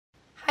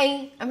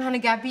Hi, I'm Hannah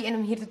Gabby, and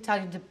I'm here to tell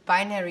you the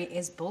binary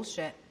is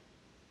bullshit.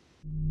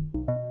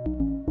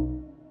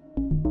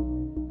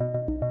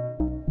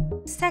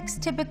 Sex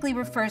typically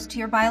refers to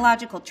your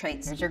biological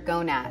traits. There's your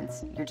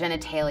gonads, your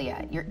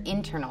genitalia, your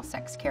internal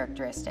sex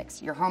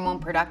characteristics, your hormone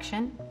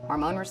production,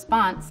 hormone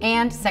response,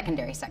 and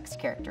secondary sex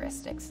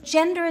characteristics.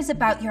 Gender is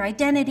about your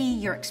identity,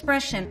 your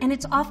expression, and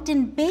it's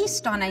often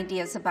based on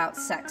ideas about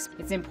sex.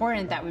 It's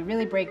important that we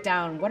really break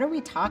down what are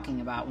we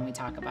talking about when we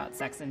talk about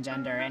sex and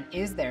gender, and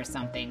is there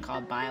something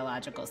called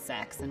biological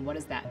sex, and what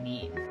does that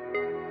mean?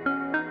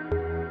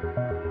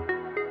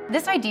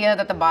 This idea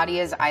that the body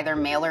is either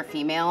male or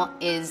female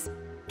is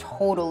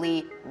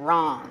totally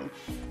wrong.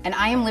 And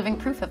I am living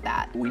proof of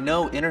that. We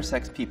know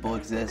intersex people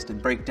exist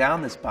and break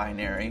down this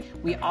binary.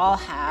 We all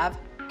have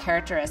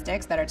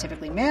characteristics that are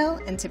typically male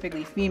and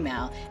typically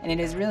female, and it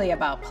is really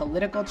about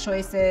political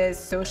choices,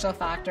 social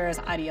factors,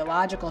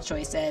 ideological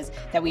choices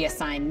that we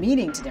assign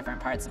meaning to different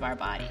parts of our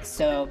body.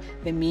 So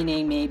the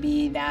meaning may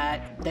be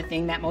that the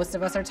thing that most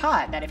of us are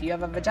taught, that if you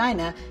have a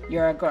vagina,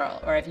 you're a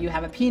girl, or if you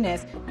have a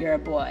penis, you're a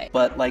boy.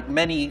 But like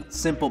many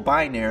simple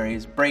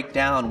binaries, break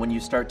down when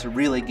you start to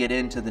really get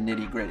into the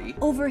nitty-gritty.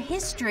 Over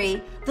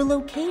history, the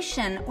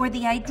location or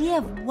the idea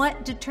of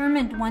what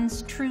determined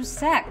one's true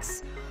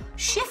sex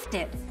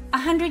shifted.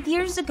 100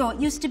 years ago, it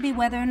used to be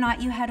whether or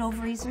not you had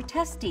ovaries or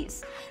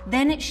testes.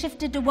 Then it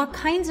shifted to what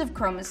kinds of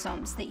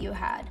chromosomes that you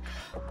had.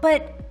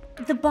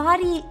 But the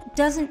body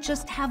doesn't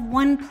just have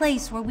one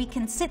place where we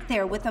can sit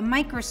there with a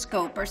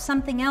microscope or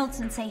something else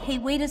and say, hey,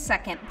 wait a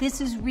second,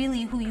 this is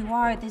really who you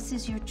are, this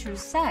is your true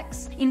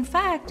sex. In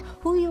fact,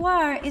 who you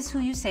are is who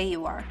you say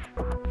you are.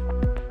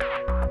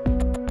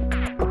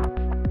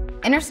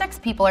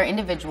 Intersex people are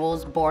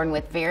individuals born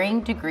with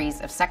varying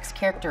degrees of sex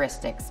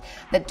characteristics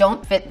that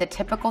don't fit the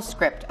typical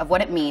script of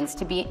what it means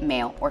to be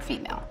male or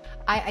female.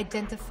 I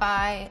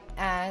identify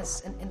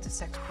as an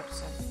intersex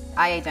person.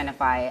 I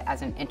identify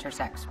as an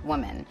intersex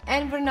woman.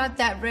 And we're not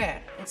that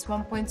rare. It's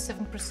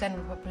 1.7% of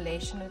the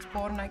population that's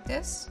born like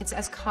this. It's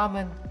as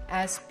common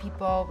as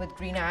people with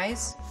green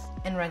eyes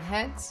and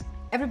redheads.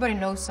 Everybody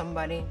knows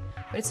somebody,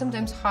 but it's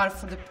sometimes hard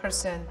for the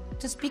person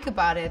to speak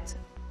about it,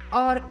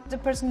 or the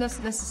person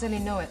doesn't necessarily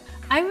know it.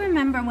 I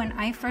remember when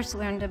I first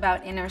learned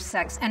about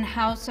intersex and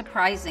how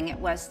surprising it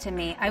was to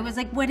me. I was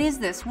like, what is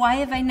this? Why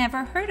have I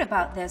never heard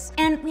about this?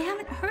 And we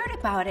haven't heard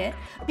about it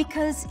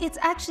because it's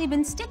actually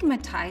been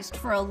stigmatized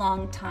for a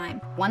long time.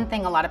 One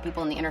thing a lot of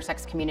people in the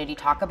intersex community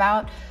talk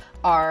about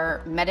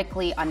are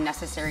medically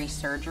unnecessary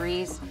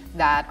surgeries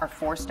that are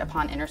forced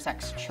upon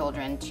intersex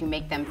children to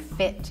make them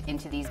fit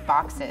into these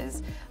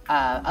boxes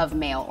of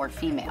male or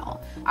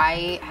female.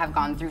 I have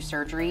gone through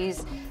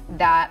surgeries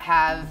that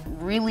have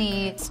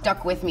really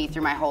stuck with me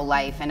through my whole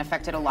life and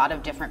affected a lot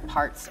of different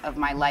parts of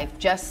my life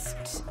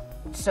just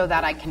so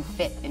that I can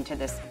fit into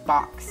this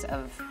box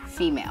of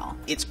female.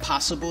 It's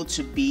possible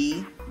to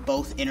be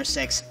both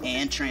intersex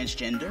and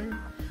transgender,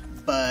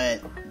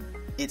 but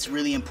it's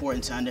really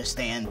important to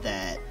understand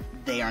that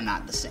they are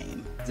not the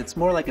same. It's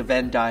more like a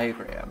Venn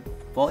diagram.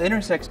 While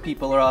intersex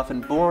people are often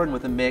born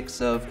with a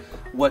mix of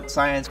what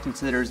science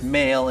considers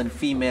male and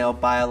female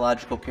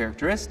biological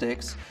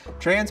characteristics,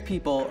 trans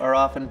people are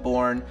often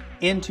born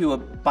into a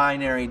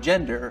binary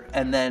gender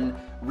and then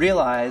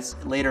realize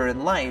later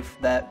in life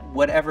that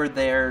whatever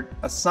their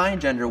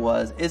assigned gender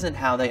was isn't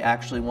how they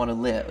actually want to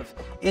live,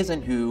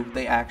 isn't who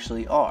they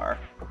actually are.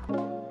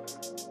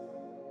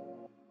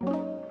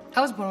 I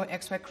was born with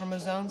XY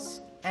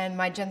chromosomes, and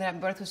my gender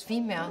at birth was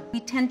female. We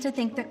tend to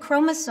think that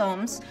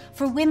chromosomes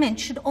for women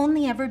should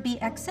only ever be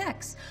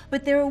XX,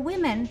 but there are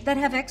women that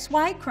have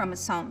XY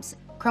chromosomes.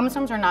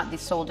 Chromosomes are not the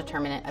sole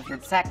determinant of your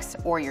sex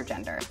or your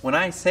gender. When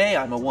I say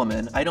I'm a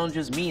woman, I don't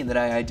just mean that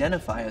I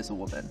identify as a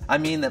woman. I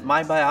mean that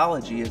my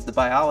biology is the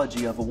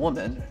biology of a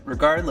woman,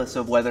 regardless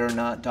of whether or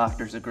not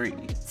doctors agree.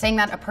 Saying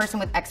that a person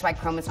with XY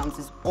chromosomes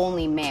is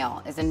only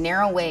male is a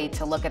narrow way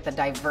to look at the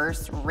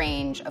diverse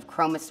range of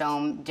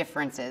chromosome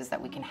differences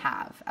that we can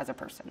have as a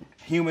person.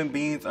 Human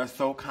beings are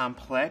so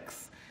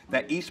complex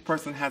that each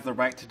person has the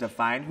right to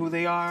define who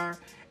they are,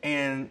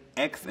 and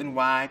X and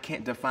Y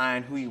can't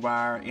define who you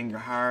are in your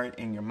heart,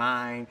 in your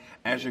mind,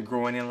 as you're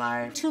growing in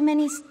life. Too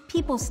many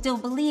people still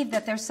believe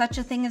that there's such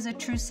a thing as a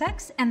true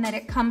sex and that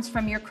it comes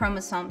from your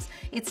chromosomes.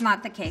 It's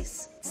not the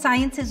case.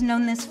 Science has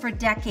known this for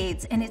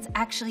decades, and it's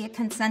actually a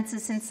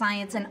consensus in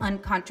science and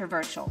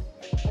uncontroversial.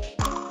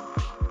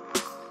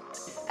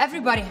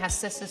 Everybody has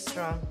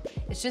testosterone.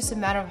 It's just a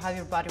matter of how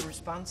your body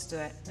responds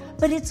to it.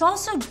 But it's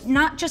also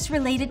not just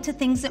related to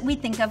things that we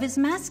think of as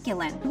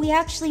masculine. We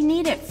actually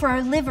need it for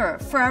our liver,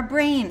 for our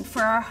brain,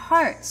 for our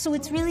heart. So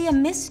it's really a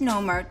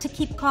misnomer to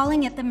keep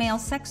calling it the male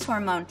sex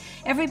hormone.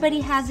 Everybody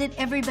has it,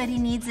 everybody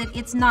needs it.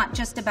 It's not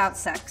just about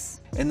sex.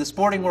 In the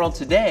sporting world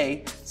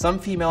today, some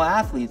female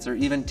athletes are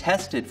even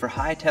tested for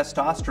high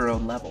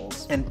testosterone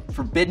levels and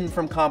forbidden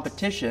from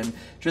competition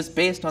just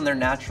based on their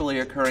naturally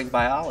occurring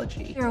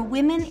biology. There are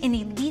women in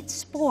elite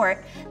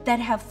sport that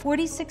have 40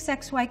 46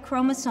 XY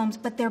chromosomes,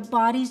 but their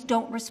bodies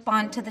don't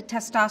respond to the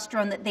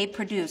testosterone that they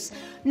produce.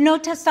 No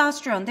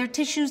testosterone, their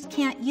tissues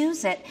can't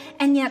use it,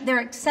 and yet they're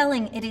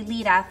excelling at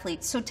elite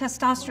athletes. So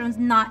testosterone's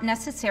not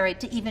necessary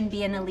to even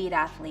be an elite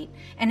athlete,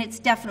 and it's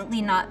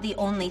definitely not the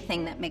only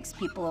thing that makes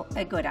people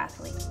a good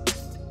athlete.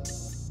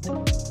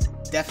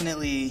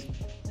 Definitely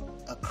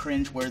a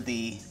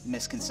cringeworthy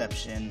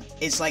misconception.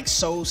 It's like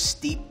so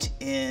steeped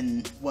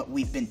in what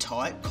we've been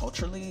taught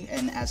culturally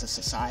and as a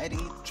society.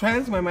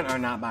 Trans women are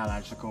not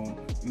biological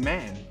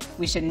men.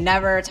 We should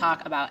never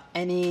talk about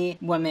any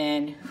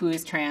woman who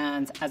is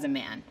trans as a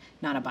man.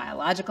 Not a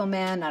biological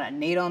man, not a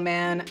natal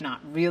man, not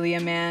really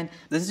a man.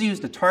 This is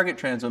used to target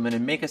trans women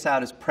and make us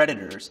out as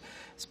predators,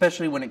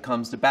 especially when it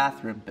comes to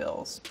bathroom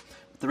bills.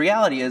 The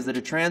reality is that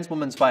a trans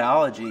woman's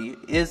biology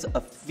is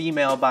a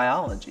female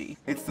biology.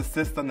 It's the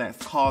system that's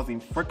causing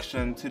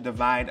friction to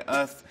divide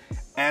us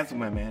as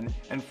women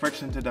and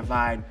friction to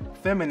divide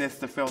feminists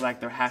to feel like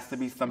there has to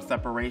be some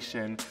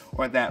separation,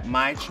 or that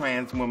my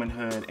trans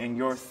womanhood and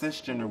your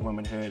cisgender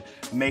womanhood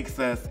makes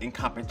us in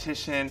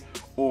competition,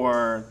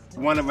 or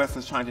one of us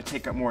is trying to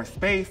take up more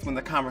space, when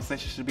the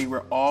conversation should be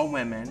we're all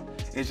women.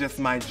 It's just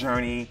my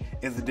journey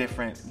is a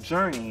different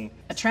journey.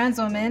 A trans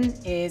woman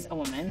is a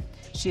woman.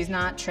 She's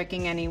not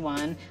tricking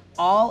anyone.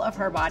 All of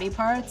her body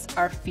parts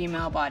are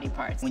female body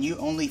parts. When you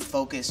only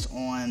focus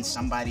on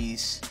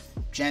somebody's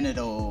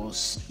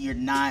genitals, you're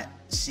not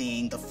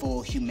seeing the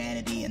full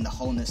humanity and the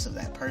wholeness of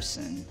that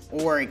person,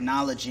 or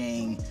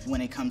acknowledging, when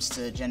it comes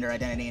to gender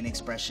identity and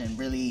expression,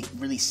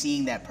 really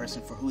seeing that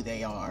person for who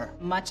they are.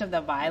 Much of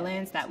the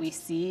violence that we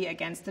see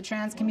against the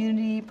trans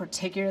community,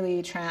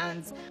 particularly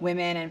trans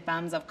women and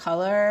femmes of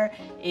color,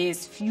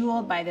 is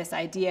fueled by this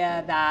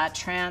idea that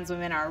trans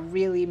women are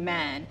really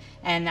men,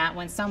 and that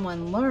when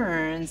someone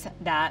learns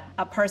that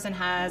a person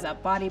has a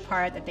body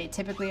part that they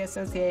typically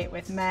associate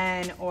with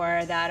men,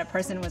 or that a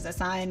person was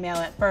assigned male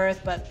at birth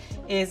but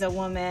is a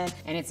woman,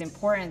 and it's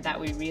important that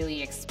we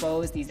really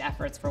expose these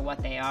efforts for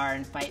what they are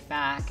and fight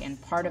back. And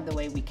part of the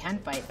way we can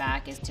fight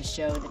back is to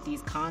show that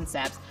these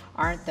concepts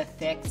aren't the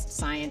fixed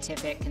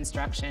scientific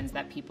constructions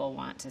that people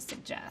want to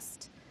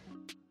suggest.